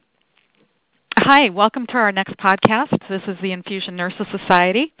Hi, welcome to our next podcast. This is the Infusion Nurses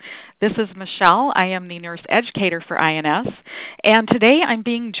Society. This is Michelle. I am the nurse educator for INS, and today I'm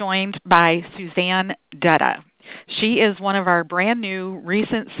being joined by Suzanne Dutta. She is one of our brand new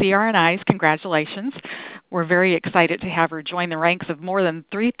recent CRNIs. Congratulations. We're very excited to have her join the ranks of more than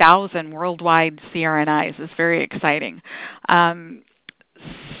 3,000 worldwide CRNIs. It's very exciting.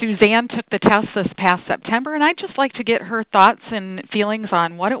 Suzanne took the test this past September, and I'd just like to get her thoughts and feelings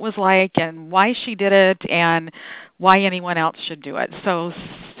on what it was like and why she did it and why anyone else should do it. So,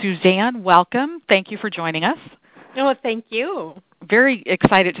 Suzanne, welcome. Thank you for joining us. Oh, thank you. Very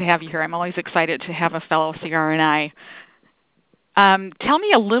excited to have you here. I'm always excited to have a fellow CRNI. Tell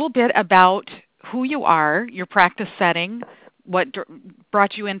me a little bit about who you are, your practice setting, what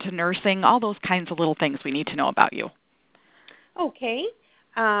brought you into nursing, all those kinds of little things we need to know about you. Okay.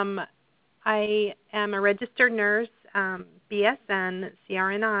 I am a registered nurse, BSN,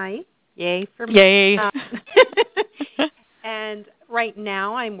 CRNI. Yay for me. Yay. And right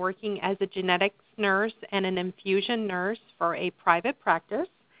now I'm working as a genetics nurse and an infusion nurse for a private practice.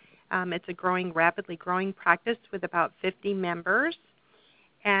 It's a rapidly growing practice with about 50 members.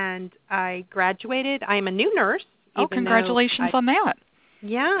 And I graduated. I'm a new nurse. Oh, congratulations on that.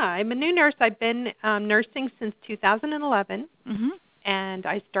 Yeah, I'm a new nurse. I've been nursing since 2011. Mm-hmm. And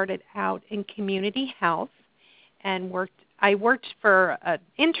I started out in community health and I worked for an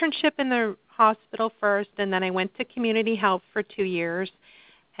internship in the hospital first, and then I went to community health for 2 years,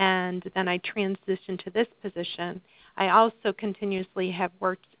 and then I transitioned to this position. I also continuously have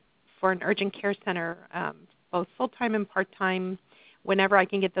worked for an urgent care center, both full-time and part-time, whenever I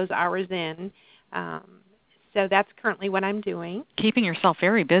can get those hours in. So that's currently what I'm doing. Keeping yourself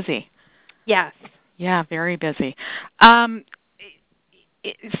very busy. Yes. Yeah, very busy.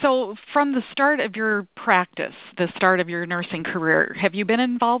 So from the start of your practice, the start of your nursing career, have you been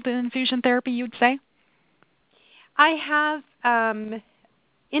involved in infusion therapy, you'd say? I have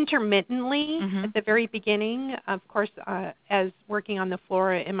intermittently at the very beginning. Of course, as working on the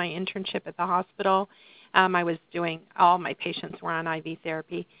floor in my internship at the hospital, I was doing, all my patients were on IV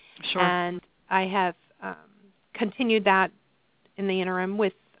therapy. Sure. And I have continued that in the interim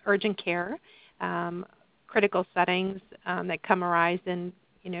with urgent care. Critical settings that come arise in,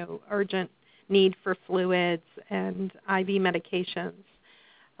 urgent need for fluids and IV medications.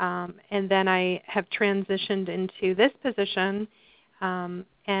 And then I have transitioned into this position,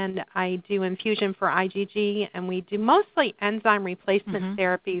 and I do infusion for IgG, and we do mostly enzyme replacement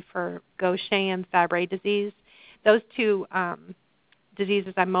therapy for Gaucher and Fabry disease. Those two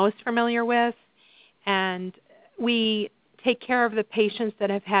diseases I'm most familiar with, and we take care of the patients that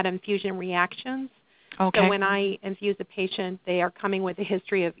have had infusion reactions. Okay. So when I infuse a patient, they are coming with a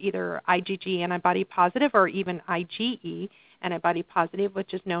history of either IgG antibody positive or even IgE antibody positive,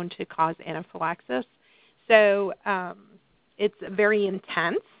 which is known to cause anaphylaxis. So it's very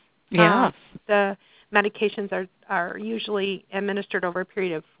intense. Yes. The medications are usually administered over a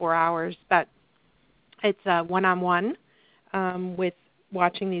period of 4 hours, but it's one-on-one with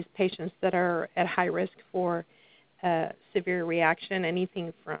watching these patients that are at high risk for severe reaction,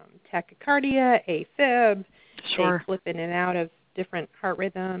 anything from tachycardia, AFib, Sure. They flip in and out of different heart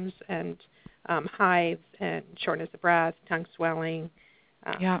rhythms and hives and shortness of breath, tongue swelling.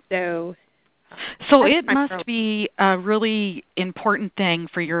 So it must be a really important thing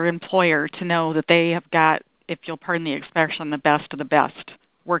for your employer to know that they have got, if you'll pardon the expression, the best of the best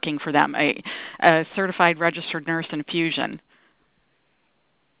working for them, a certified registered nurse infusion.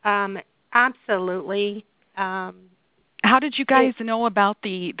 Absolutely. How did you guys know about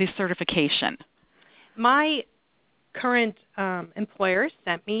the certification? My current employer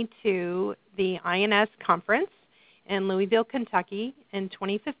sent me to the INS conference in Louisville, Kentucky in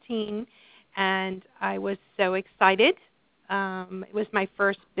 2015, and I was so excited. It was my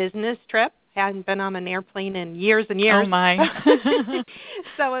first business trip. I hadn't been on an airplane in years and years. Oh, my.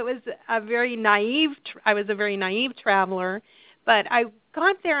 So it was I was a very naive traveler, but I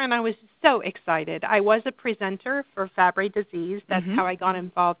got there and I was so excited. I was a presenter for Fabry disease. That's how I got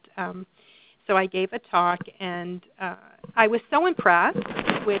involved. So I gave a talk, and I was so impressed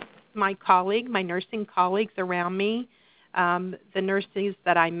with my nursing colleagues around me, the nurses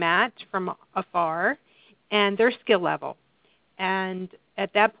that I met from afar, and their skill level. And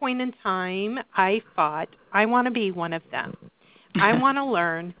at that point in time, I thought, I want to be one of them. I want to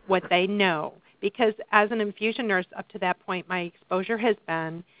learn what they know. Because as an infusion nurse up to that point, my exposure has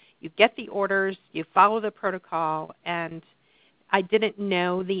been you get the orders, you follow the protocol, and I didn't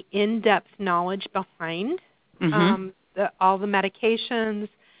know the in-depth knowledge behind all the medications.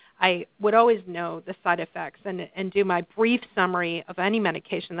 I would always know the side effects and do my brief summary of any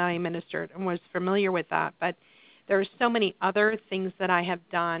medication that I administered and was familiar with that. But there are so many other things that I have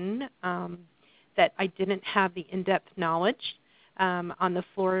done that I didn't have the in-depth knowledge on the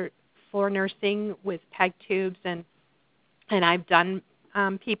floor nursing with PEG tubes, and I've done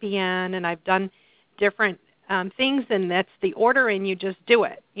PPN, and I've done different things, and that's the order, and you just do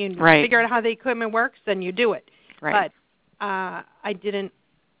it. You figure out how the equipment works, and you do it. Right. But I didn't,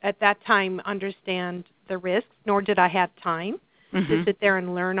 at that time, understand the risks, nor did I have time to sit there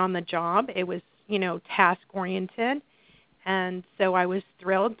and learn on the job. It was, task-oriented. And so I was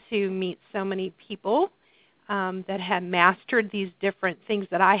thrilled to meet so many people that had mastered these different things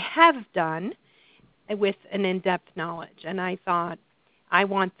that I have done with an in-depth knowledge. And I thought, I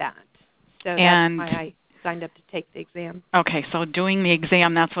want that. So that's why I signed up to take the exam. Okay, so doing the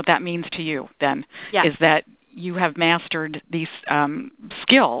exam, that's what that means to you then, is that you have mastered these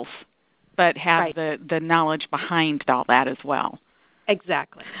skills but have the knowledge behind all that as well.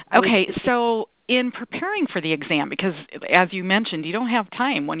 Exactly. Okay, so in preparing for the exam, because as you mentioned, you don't have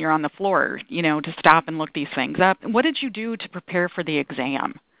time when you're on the floor, to stop and look these things up. What did you do to prepare for the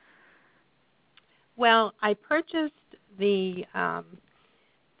exam? Well, I purchased the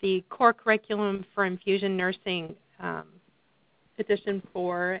core curriculum for infusion nursing edition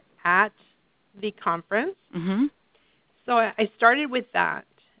 4 at the conference. So I started with that,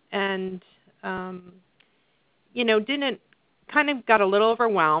 and got a little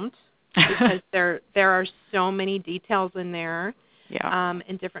overwhelmed because there are so many details in there,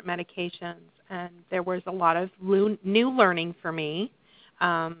 in different medications, and there was a lot of new learning for me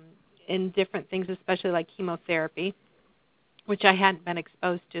in different things, especially like chemotherapy, which I hadn't been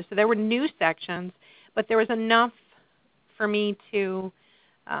exposed to. So there were new sections, but there was enough for me to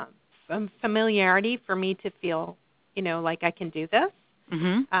familiarity for me to feel, like I can do this.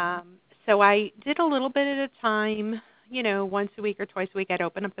 So I did a little bit at a time. Once a week or twice a week, I'd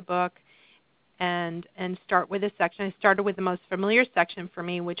open up the book and start with a section. I started with the most familiar section for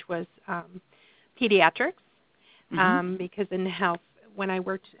me, which was pediatrics, because in health, when I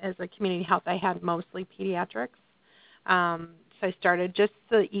worked as a community health, I had mostly pediatrics. So I started just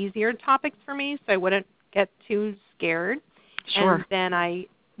the easier topics for me so I wouldn't get too scared. Sure. And then I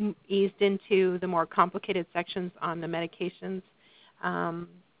eased into the more complicated sections on the medications.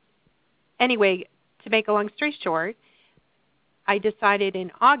 Anyway, to make a long story short, I decided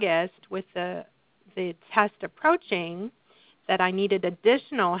in August with the test approaching that I needed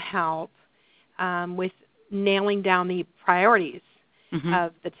additional help with nailing down the priorities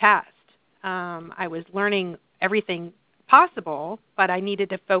of the test. I was learning everything possible, but I needed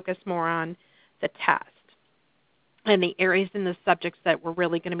to focus more on the test and the areas in the subjects that were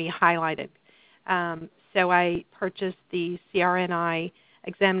really going to be highlighted. So I purchased the CRNI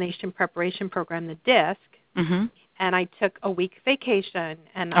examination preparation program, the DISC, and I took a week vacation,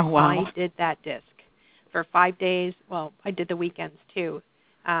 and I did that DISC for 5 days. Well, I did the weekends too,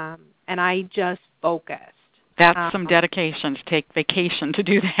 and I just focused. That's some dedication to take vacation to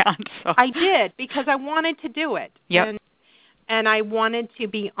do that. So. I did, because I wanted to do it. Yep. And I wanted to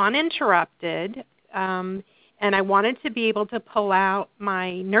be uninterrupted, and I wanted to be able to pull out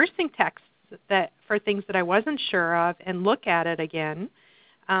my nursing texts for things that I wasn't sure of and look at it again.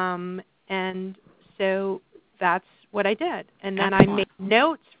 And so that's what I did. And then I made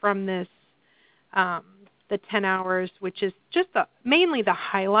notes from this, the 10 hours, which is just mainly the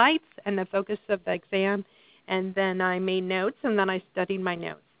highlights and the focus of the exam. And then I made notes, and then I studied my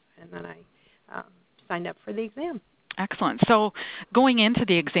notes, and then I signed up for the exam. Excellent. So going into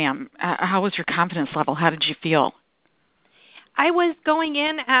the exam, how was your confidence level? How did you feel? I was going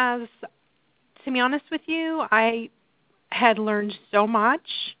in as, to be honest with you, I had learned so much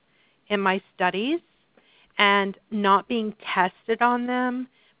in my studies, and not being tested on them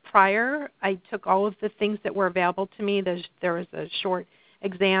prior, I took all of the things that were available to me. There was a short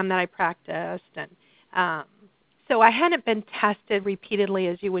exam that I practiced, and so I hadn't been tested repeatedly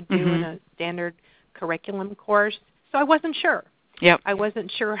as you would do in a standard curriculum course, so I wasn't sure. I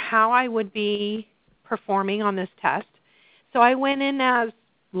wasn't sure how I would be performing on this test, so I went in as,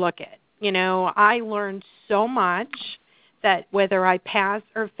 I learned so much that whether I pass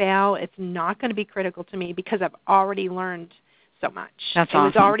or fail, it's not going to be critical to me because I've already learned so much. That's awesome. It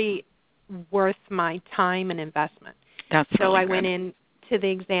was already worth my time and investment. That's so really I went into the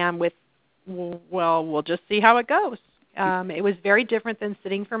exam with, well, we'll just see how it goes. It was very different than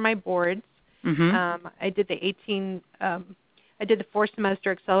sitting for my boards. I did the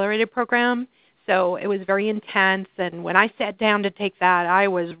 4-semester accelerated program, so it was very intense. And when I sat down to take that, I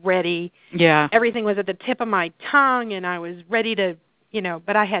was ready. Everything was at the tip of my tongue, and I was ready to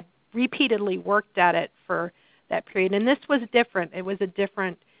but I had repeatedly worked at it for that period. And this was different. It was a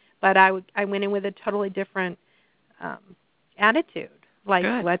different, but I went in with a totally different attitude. Like,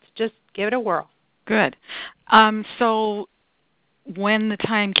 Good. let's just give it a whirl. Good. So when the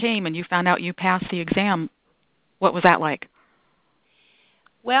time came and you found out you passed the exam, what was that like?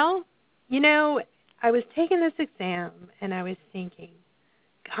 Well, I was taking this exam and I was thinking,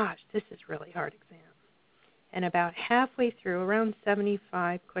 gosh, this is a really hard exam. And about halfway through, around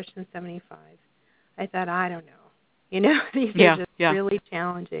 75, question 75, I thought, I don't know. These are just really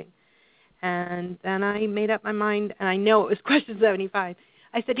challenging. And then I made up my mind, and I know it was question 75.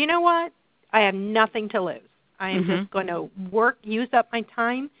 I said, you know what? I have nothing to lose. I am just going to use up my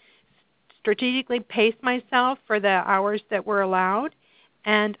time, strategically pace myself for the hours that were allowed,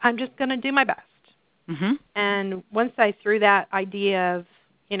 and I'm just going to do my best. Mm-hmm. And once I threw that idea of,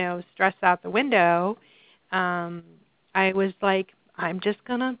 stress out the window, I was like, I'm just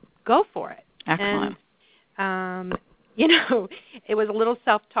going to go for it. Excellent. And, it was a little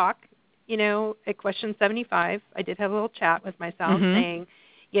self-talk, at question 75. I did have a little chat with myself saying,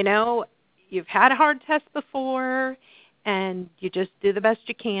 you've had a hard test before, and you just do the best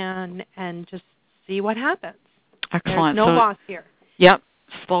you can and just see what happens. Excellent. There's no loss here. Yep.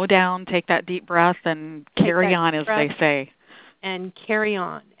 Slow down, take that deep breath, and carry on, as they say. And carry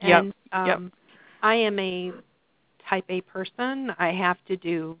on. Yep. And I am a type A person. I have to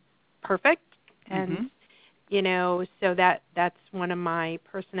do perfect. And, so that's one of my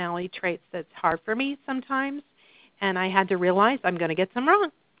personality traits that's hard for me sometimes. And I had to realize I'm going to get some wrong.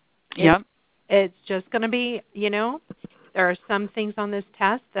 Yep. It's just going to be, there are some things on this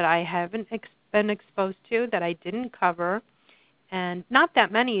test that I haven't been exposed to that I didn't cover. And not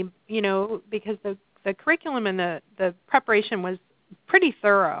that many, because the curriculum and the preparation was pretty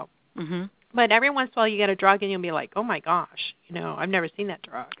thorough. Mm-hmm. But every once in a while you get a drug and you'll be like, oh my gosh, I've never seen that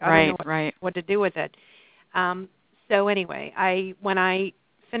drug. I don't know what to do with it. So anyway, when I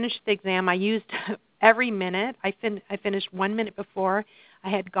finished the exam, I used every minute. I finished 1 minute before. I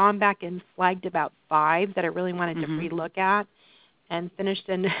had gone back and flagged about 5 that I really wanted to relook at, and finished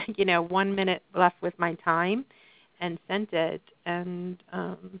in 1 minute left with my time, and sent it, and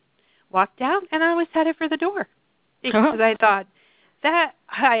walked out, and I was headed for the door because I thought that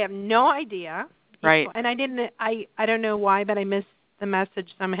I have no idea. Right. And I don't know why, but I missed the message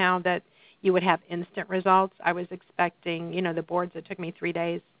somehow that you would have instant results. I was expecting, the boards, it took me 3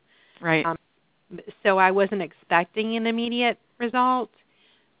 days. Right. So I wasn't expecting an immediate result.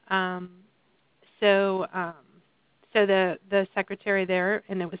 So the secretary there,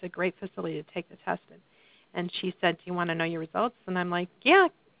 and it was a great facility to take the test in, and she said, do you want to know your results? And I'm like, yeah,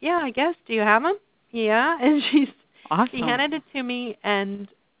 I guess. Do you have them? Yeah. And she handed it to me, and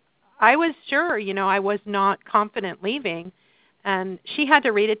I was sure, I was not confident leaving. And she had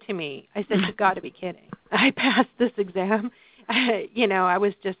to read it to me. I said, you've got to be kidding. I passed this exam. I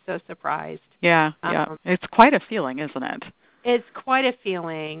was just so surprised. Yeah. It's quite a feeling, isn't it? It's quite a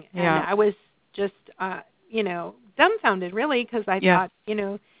feeling. Yeah. And I was just, dumbfounded, really, because I thought,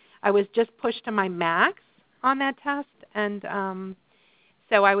 I was just pushed to my max on that test. And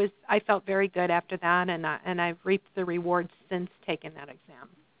so I felt very good after that, and I've reaped the rewards since taking that exam.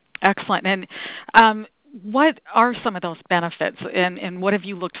 Excellent. And what are some of those benefits, and what have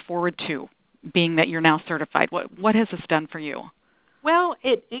you looked forward to, being that you're now certified? What has this done for you? Well,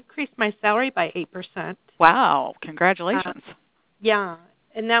 it increased my salary by 8%. Wow. Congratulations. Yeah,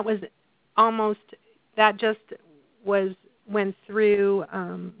 and that just went through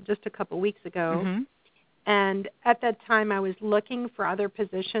just a couple weeks ago. Mm-hmm. And at that time, I was looking for other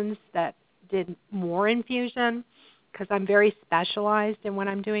positions that did more infusion because I'm very specialized in what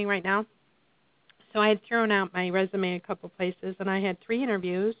I'm doing right now. So I had thrown out my resume a couple places, and I had 3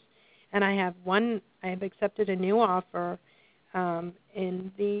 interviews, and I have accepted a new offer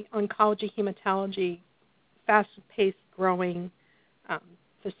in the oncology hematology fast-paced growing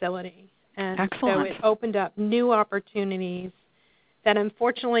facility. And Excellent. so it opened up new opportunities that,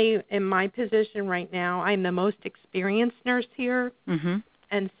 unfortunately, in my position right now, I'm the most experienced nurse here. Mm-hmm.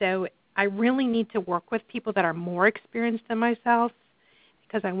 And so I really need to work with people that are more experienced than myself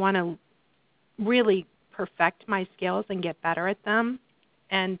because I want to really perfect my skills and get better at them.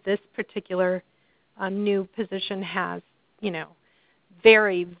 And this particular new position has,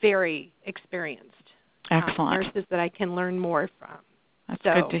 very, very experienced nurses that I can learn more from. That's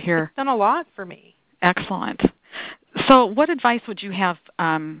good to hear. It's done a lot for me. Excellent. So what advice would you have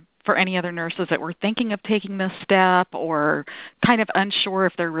for any other nurses that were thinking of taking this step or kind of unsure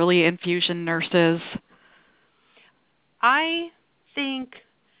if they're really infusion nurses? I think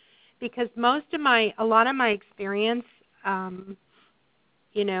because a lot of my experience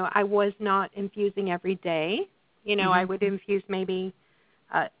I was not infusing every day. I would infuse maybe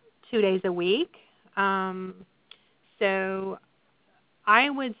 2 days a week. So I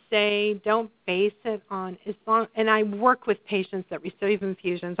would say don't base it on and I work with patients that receive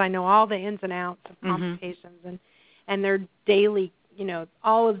infusions. I know all the ins and outs of complications and their daily,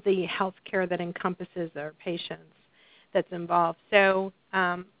 all of the health care that encompasses our patients that's involved. So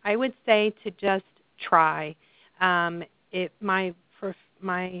I would say to just try.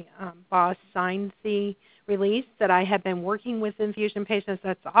 My boss signed the release that I have been working with infusion patients.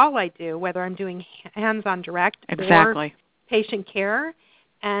 That's all I do, whether I'm doing hands-on direct or patient care.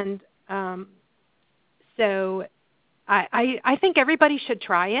 And so I think everybody should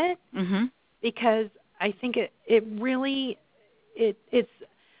try it because I think it really it's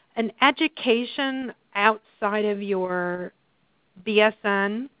an education outside of your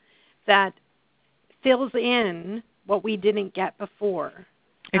BSN that fills in what we didn't get before.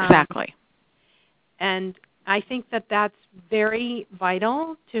 Exactly. And I think that that's very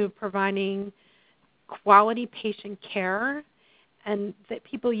vital to providing quality patient care, and that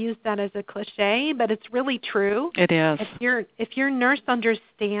people use that as a cliche, but it's really true. It is. If your nurse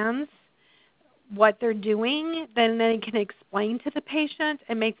understands what they're doing, then they can explain to the patient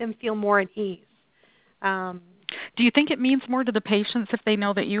and make them feel more at ease. Do you think it means more to the patients if they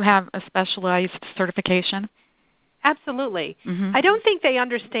know that you have a specialized certification? Absolutely. I don't think they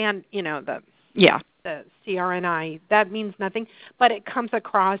understand, the CRNI. That means nothing, but it comes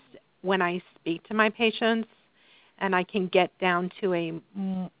across when I speak to my patients, and I can get down to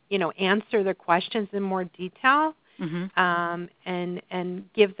answer their questions in more detail, and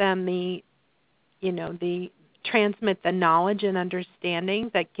give them the transmit the knowledge and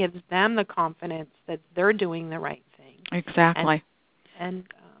understanding that gives them the confidence that they're doing the right thing. Exactly.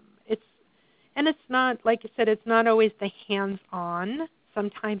 And it's not, like I said, it's not always the hands-on.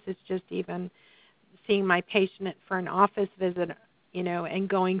 Sometimes it's just even seeing my patient for an office visit, and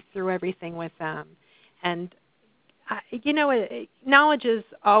going through everything with them. And, knowledge is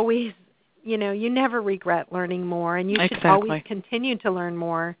always, you never regret learning more, and you should always continue to learn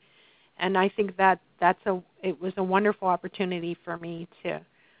more. And I think that it was a wonderful opportunity for me to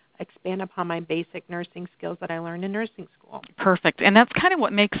expand upon my basic nursing skills that I learned in nursing school. Perfect. And that's kind of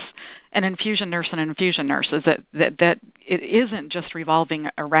what makes an infusion nurse an infusion nurse, is that it isn't just revolving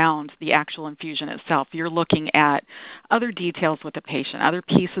around the actual infusion itself. You're looking at other details with the patient, other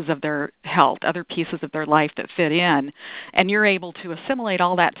pieces of their health, other pieces of their life that fit in, and you're able to assimilate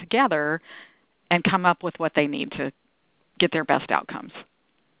all that together and come up with what they need to get their best outcomes.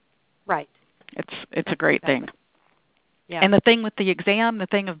 Right. It's a great thing. Yeah. And the thing with the exam, the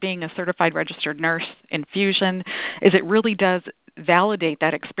thing of being a certified registered nurse infusion, is it really does validate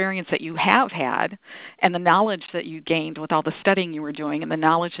that experience that you have had and the knowledge that you gained with all the studying you were doing and the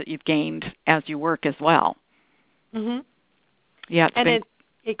knowledge that you've gained as you work as well. Yeah.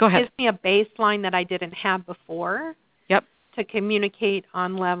 It Go ahead. gives me a baseline that I didn't have before. Yep. To communicate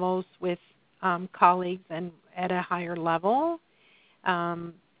on levels with colleagues and at a higher level.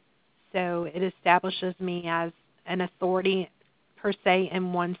 So it establishes me as an authority per se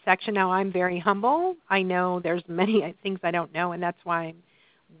in one section. Now, I'm very humble. I know there's many things I don't know, and that's why I'm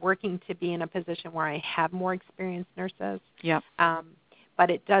working to be in a position where I have more experienced nurses. Yep. But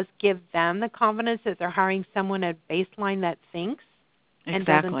it does give them the confidence that they're hiring someone at baseline that thinks and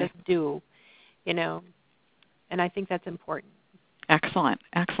doesn't just do, and I think that's important. Excellent.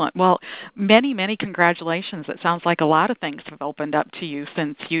 Excellent. Well, many, many congratulations. It sounds like a lot of things have opened up to you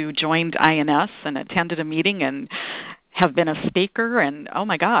since you joined INS and attended a meeting and have been a speaker. And, oh,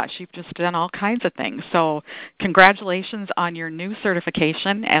 my gosh, you've just done all kinds of things. So congratulations on your new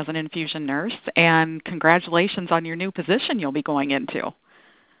certification as an infusion nurse, and congratulations on your new position you'll be going into.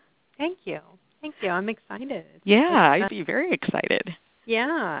 Thank you. Thank you. I'm excited. Yeah, I'd be very excited.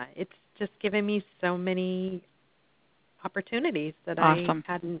 Yeah, it's just given me so many opportunities that Awesome.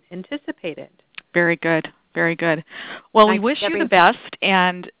 I hadn't anticipated. Very good. Very good. Well, we wish you the best,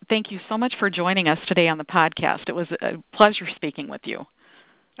 and thank you so much for joining us today on the podcast. It was a pleasure speaking with you.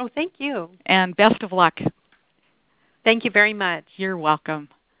 Oh, thank you. And best of luck. Thank you very much. You're welcome.